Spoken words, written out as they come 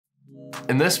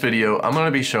In this video, I'm going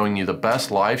to be showing you the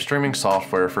best live streaming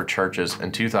software for churches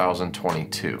in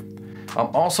 2022.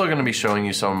 I'm also going to be showing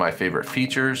you some of my favorite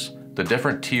features, the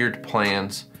different tiered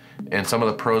plans, and some of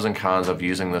the pros and cons of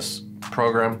using this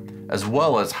program, as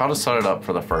well as how to set it up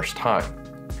for the first time.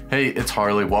 Hey, it's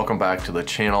Harley. Welcome back to the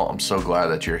channel. I'm so glad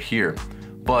that you're here.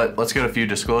 But let's get a few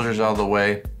disclosures out of the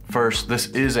way. First, this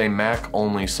is a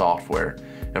Mac-only software,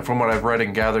 and from what I've read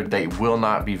and gathered, they will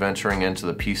not be venturing into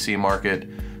the PC market,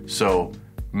 so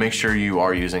make sure you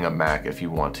are using a Mac if you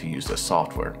want to use this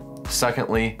software.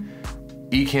 Secondly,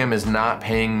 Ecamm is not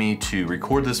paying me to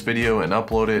record this video and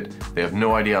upload it. They have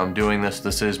no idea I'm doing this.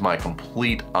 This is my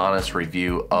complete, honest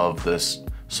review of this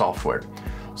software.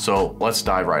 So let's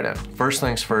dive right in. First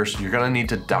things first, you're gonna need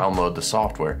to download the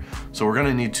software. So we're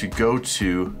gonna need to go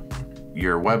to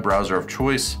your web browser of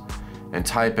choice and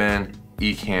type in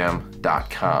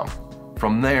ecamm.com.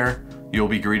 From there, you'll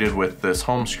be greeted with this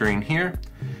home screen here,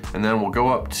 and then we'll go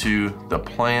up to the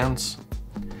plans.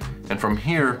 And from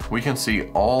here, we can see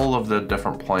all of the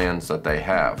different plans that they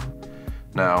have.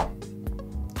 Now,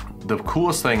 the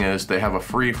coolest thing is they have a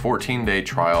free 14-day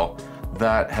trial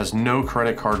that has no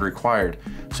credit card required.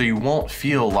 So you won't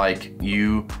feel like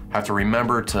you have to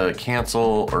remember to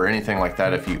cancel or anything like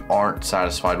that if you aren't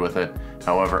satisfied with it.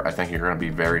 However, I think you're going to be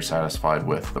very satisfied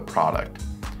with the product.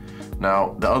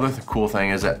 Now, the other cool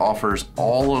thing is it offers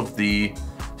all of the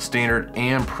standard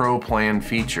and pro plan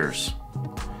features.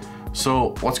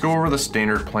 So let's go over the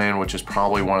standard plan, which is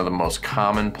probably one of the most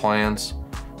common plans.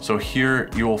 So here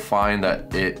you will find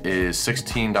that it is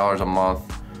 $16 a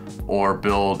month or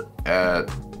billed at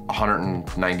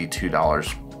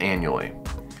 $192 annually.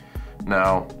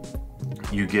 Now,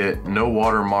 you get no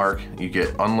watermark, you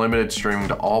get unlimited streaming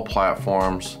to all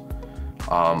platforms.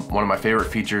 One of my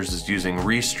favorite features is using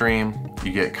Restream.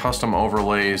 You get custom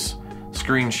overlays,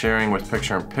 screen sharing with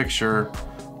picture-in-picture,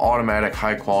 automatic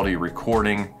high-quality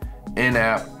recording,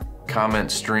 in-app comment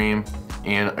stream,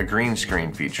 and a green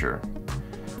screen feature.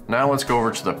 Now let's go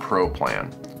over to the Pro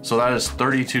plan. So that is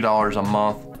 $32 a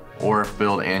month, or if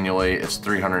billed annually, it's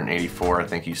 $384. I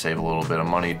think you save a little bit of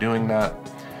money doing that.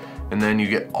 And then you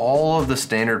get all of the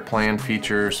standard plan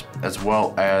features, as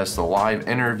well as the live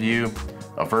interview,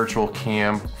 a virtual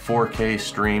cam, 4K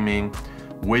streaming,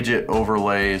 widget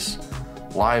overlays,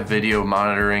 live video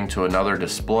monitoring to another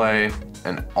display,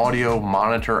 an audio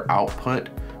monitor output,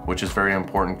 which is very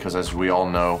important because, as we all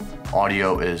know,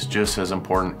 audio is just as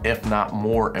important, if not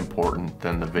more important,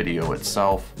 than the video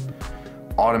itself.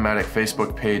 Automatic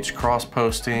Facebook page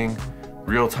cross-posting,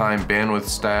 real-time bandwidth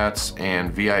stats,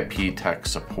 and VIP tech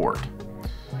support.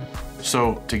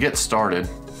 So to get started,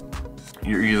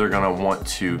 you're either gonna want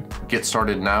to get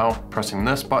started now, pressing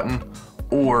this button,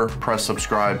 or press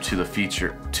subscribe to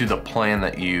the plan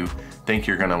that you think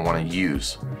you're gonna wanna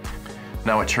use.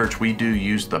 Now at church, we do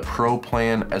use the Pro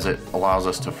plan as it allows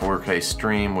us to 4K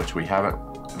stream, which we haven't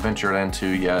ventured into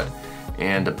yet.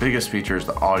 And the biggest feature is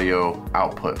the audio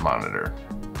output monitor.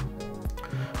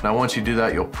 Now once you do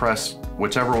that, you'll press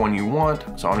whichever one you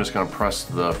want. So I'm just gonna press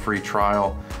the free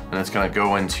trial, and it's gonna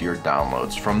go into your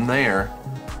downloads. From there,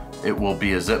 it will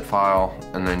be a zip file,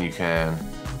 and then you can,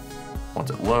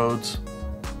 once it loads,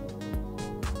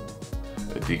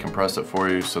 it decompress it for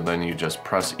you. So then you just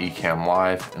press Ecamm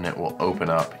Live, and it will open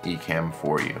up Ecamm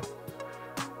for you.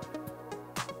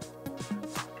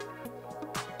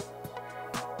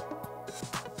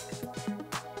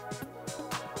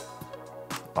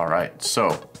 All right,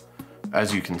 so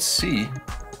as you can see,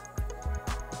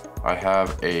 I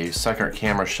have a second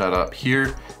camera set up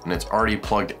here, and it's already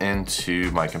plugged into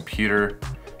my computer,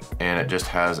 and it just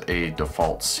has a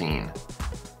default scene.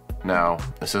 Now,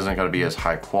 this isn't gonna be as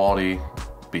high quality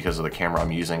because of the camera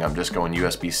I'm using. I'm just going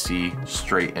USB-C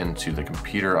straight into the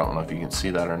computer. I don't know if you can see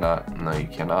that or not. No, you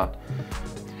cannot.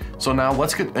 So now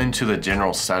let's get into the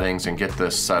general settings and get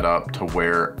this set up to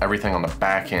where everything on the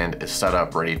back end is set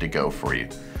up, ready to go for you.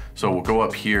 So we'll go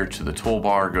up here to the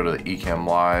toolbar, go to the Ecamm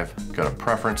Live, go to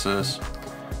Preferences.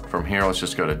 From here, let's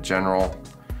just go to General.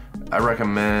 I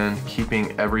recommend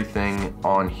keeping everything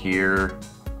on here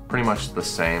pretty much the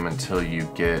same until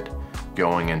you get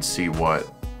going and see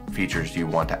what features you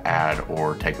want to add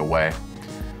or take away.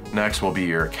 Next will be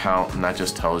your account, and that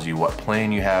just tells you what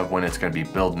plan you have, when it's going to be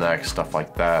billed next, stuff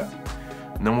like that.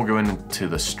 And then we'll go into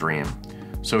the stream.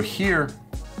 So here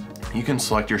you can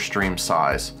select your stream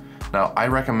size. Now I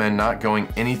recommend not going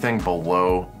anything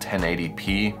below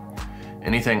 1080p.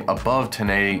 Anything above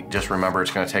 1080, just remember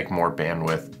it's going to take more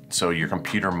bandwidth, so your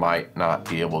computer might not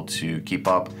be able to keep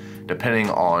up depending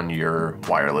on your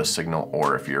wireless signal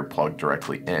or if you're plugged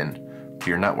directly in to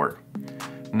your network.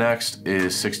 Next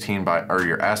is 16 by, or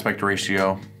your aspect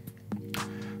ratio.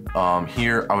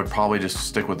 Here, I would probably just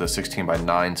stick with the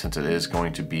 16:9 since it is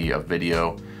going to be a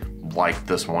video like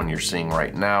this one you're seeing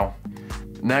right now.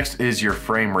 Next is your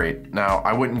frame rate. Now,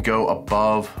 I wouldn't go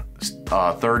above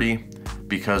 30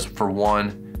 because for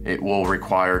one, it will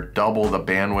require double the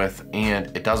bandwidth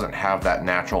and it doesn't have that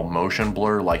natural motion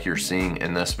blur like you're seeing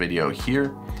in this video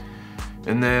here.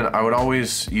 And then I would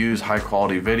always use high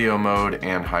quality video mode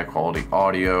and high quality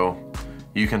audio.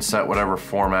 You can set whatever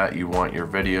format you want your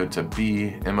video to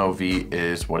be. MOV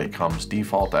is what it comes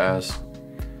default as.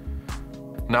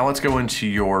 Now let's go into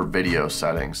your video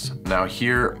settings. Now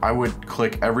here I would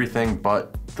click everything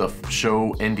but the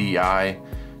show NDI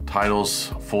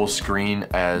titles full screen,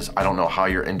 as I don't know how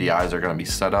your NDIs are going to be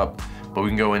set up, but we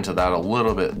can go into that a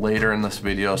little bit later in this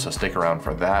video, so stick around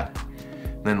for that.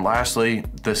 And then lastly,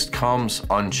 this comes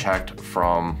unchecked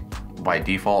by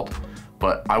default,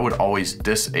 but I would always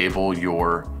disable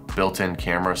your built-in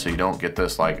camera so you don't get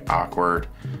this like awkward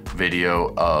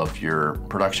video of your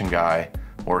production guy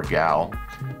or gal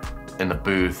in the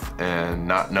booth and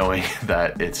not knowing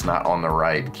that it's not on the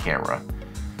right camera.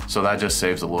 So that just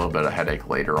saves a little bit of headache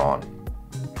later on.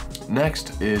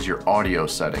 Next is your audio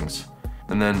settings.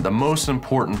 And then the most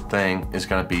important thing is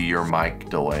going to be your mic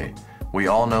delay. We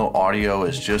all know audio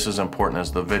is just as important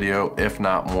as the video, if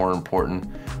not more important.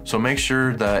 So make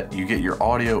sure that you get your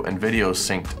audio and video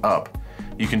synced up.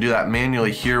 You can do that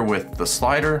manually here with the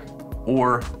slider,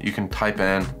 or you can type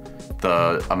in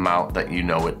the amount that you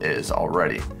know it is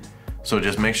already. So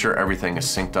just make sure everything is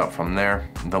synced up from there.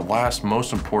 The last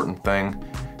most important thing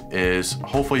is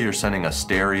hopefully you're sending a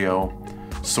stereo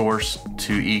source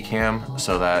to Ecamm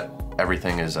so that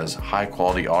everything is as high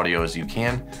quality audio as you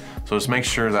can. So just make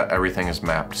sure that everything is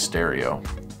mapped stereo.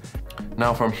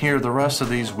 Now from here, the rest of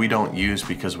these we don't use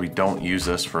because we don't use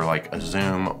this for like a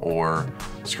Zoom or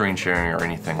screen sharing or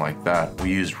anything like that. We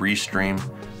use Restream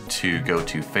to go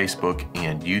to Facebook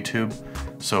and YouTube.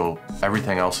 So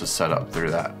everything else is set up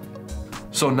through that.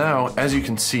 So now, as you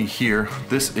can see here,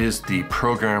 this is the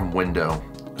program window.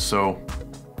 So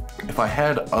if I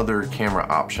had other camera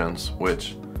options,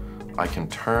 which I can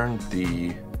turn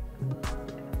the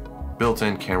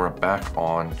built-in camera back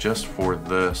on just for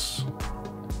this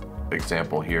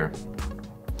example here.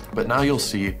 But now you'll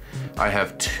see I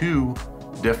have two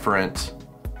different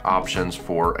options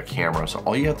for a camera. So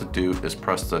all you have to do is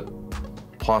press the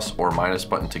plus or minus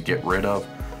button to get rid of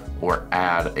or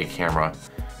add a camera.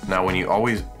 Now when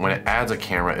it adds a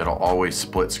camera, it'll always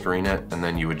split screen it, and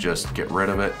then you would just get rid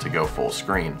of it to go full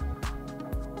screen.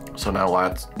 So now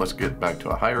let's get back to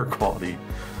a higher quality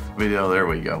video. There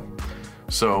we go.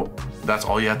 So that's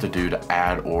all you have to do to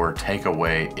add or take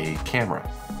away a camera.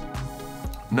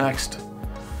 Next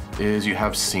is you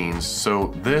have scenes. So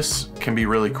this can be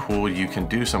really cool. You can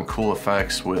do some cool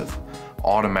effects with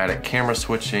automatic camera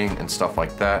switching and stuff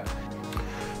like that.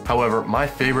 However, my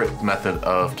favorite method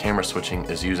of camera switching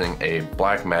is using a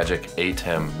Blackmagic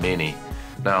ATEM Mini.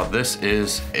 Now this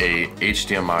is a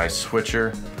HDMI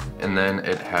switcher, and then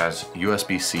it has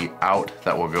USB-C out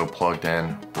that will go plugged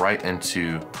in right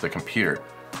into the computer.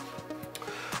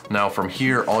 Now from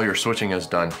here, all your switching is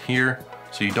done here,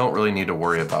 so you don't really need to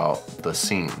worry about the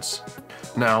scenes.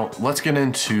 Now let's get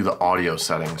into the audio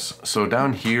settings. So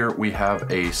down here we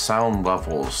have a sound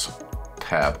levels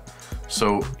tab.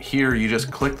 So here you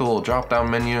just click the little drop down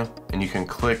menu and you can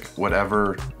click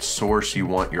whatever source you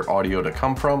want your audio to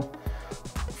come from.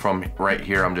 From right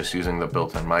here, I'm just using the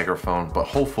built-in microphone, but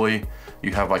hopefully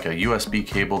you have like a USB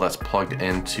cable that's plugged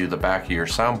into the back of your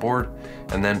soundboard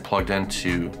and then plugged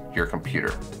into your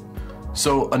computer.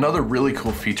 So another really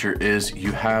cool feature is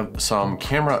you have some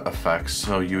camera effects.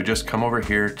 So you would just come over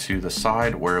here to the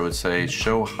side where it would say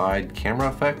show hide camera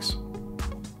effects.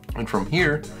 And from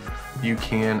here, you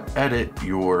can edit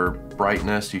your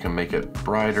brightness. You can make it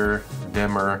brighter,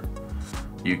 dimmer.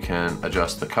 You can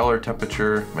adjust the color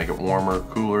temperature, make it warmer,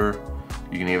 cooler.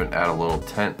 You can even add a little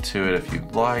tint to it if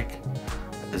you'd like,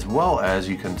 as well as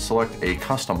you can select a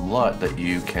custom LUT that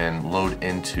you can load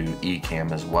into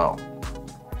Ecamm as well.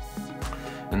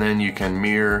 And then you can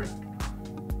mirror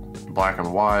black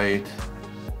and white,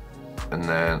 and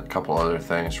then a couple other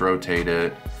things, rotate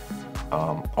it,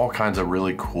 all kinds of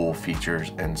really cool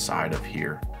features inside of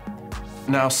here.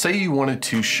 Now, say you wanted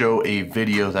to show a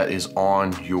video that is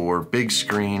on your big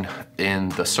screen in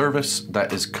the service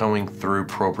that is going through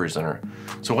ProPresenter.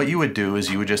 So what you would do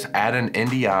is you would just add an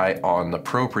NDI on the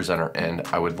ProPresenter end.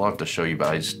 I would love to show you, but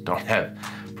I just don't have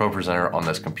ProPresenter on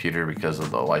this computer because of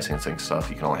the licensing stuff.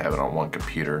 You can only have it on one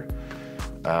computer.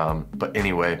 But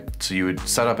anyway, so you would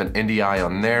set up an NDI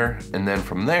on there, and then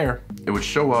from there, it would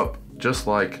show up just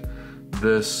like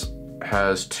this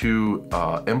has two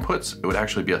inputs. It would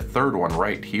actually be a third one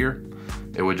right here.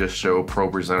 It would just show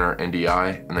ProPresenter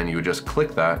NDI, and then you would just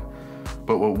click that.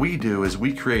 But what we do is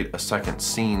we create a second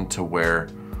scene to where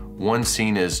one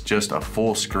scene is just a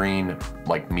full screen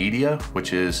like media,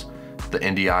 which is the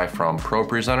NDI from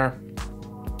ProPresenter.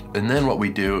 And then what we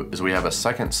do is we have a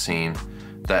second scene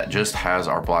that just has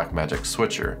our Blackmagic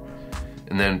switcher.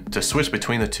 And then to switch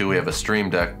between the two, we have a Stream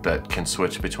Deck that can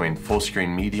switch between full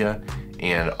screen media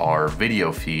and our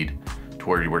video feed, to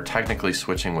where we're technically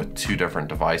switching with two different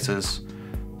devices.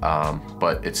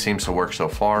 But it seems to work so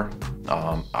far.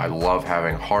 I love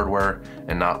having hardware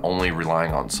and not only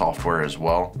relying on software as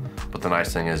well. But the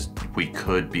nice thing is we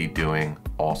could be doing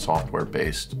all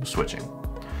software-based switching.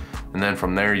 And then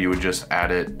from there, you would just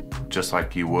add it just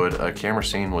like you would a camera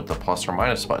scene with the plus or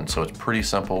minus button. So it's pretty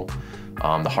simple.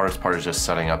 The hardest part is just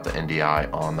setting up the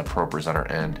NDI on the ProPresenter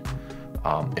end.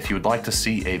 If you would like to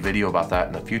see a video about that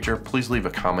in the future, please leave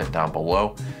a comment down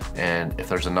below. And if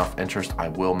there's enough interest, I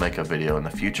will make a video in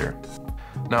the future.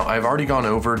 Now, I've already gone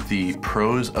over the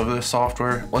pros of this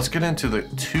software. Let's get into the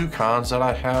two cons that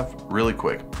I have really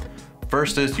quick.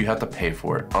 First is you have to pay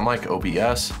for it. Unlike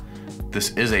OBS,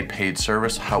 this is a paid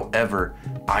service. However,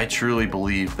 I truly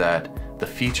believe that the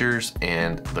features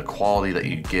and the quality that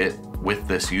you get with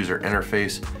this user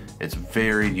interface, it's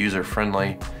very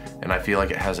user-friendly, and I feel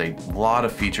like it has a lot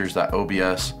of features that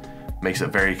OBS makes it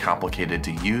very complicated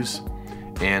to use.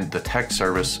 And the tech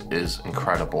service is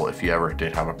incredible if you ever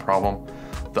did have a problem.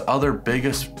 The other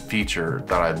biggest feature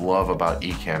that I love about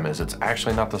Ecamm is it's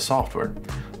actually not the software.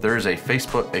 There is a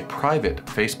private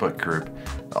Facebook group,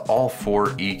 all for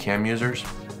Ecamm users.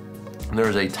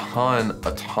 There's a ton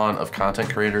of content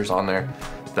creators on there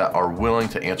that are willing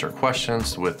to answer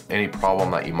questions with any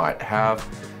problem that you might have.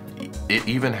 It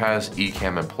even has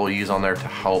Ecamm employees on there to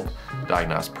help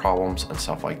diagnose problems and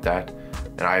stuff like that.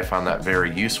 And I found that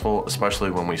very useful,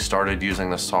 especially when we started using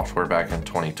this software back in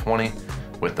 2020.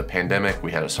 With the pandemic,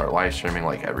 we had to start live streaming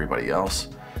like everybody else.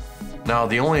 Now,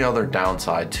 the only other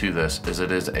downside to this is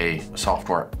it is a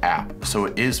software app. So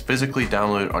it is physically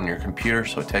downloaded on your computer,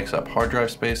 so it takes up hard drive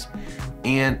space,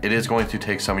 and it is going to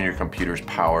take some of your computer's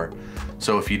power.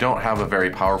 So if you don't have a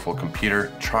very powerful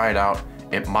computer, try it out.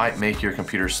 It might make your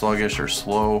computer sluggish or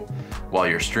slow while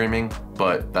you're streaming,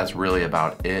 but that's really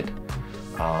about it.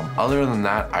 Other than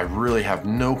that, I really have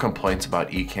no complaints about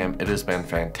Ecamm. It has been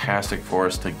fantastic for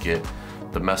us to get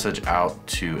the message out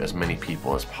to as many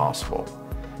people as possible.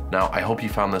 Now, I hope you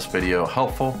found this video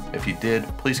helpful. If you did,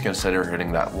 please consider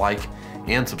hitting that like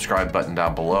and subscribe button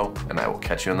down below, and I will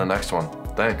catch you in the next one.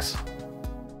 Thanks.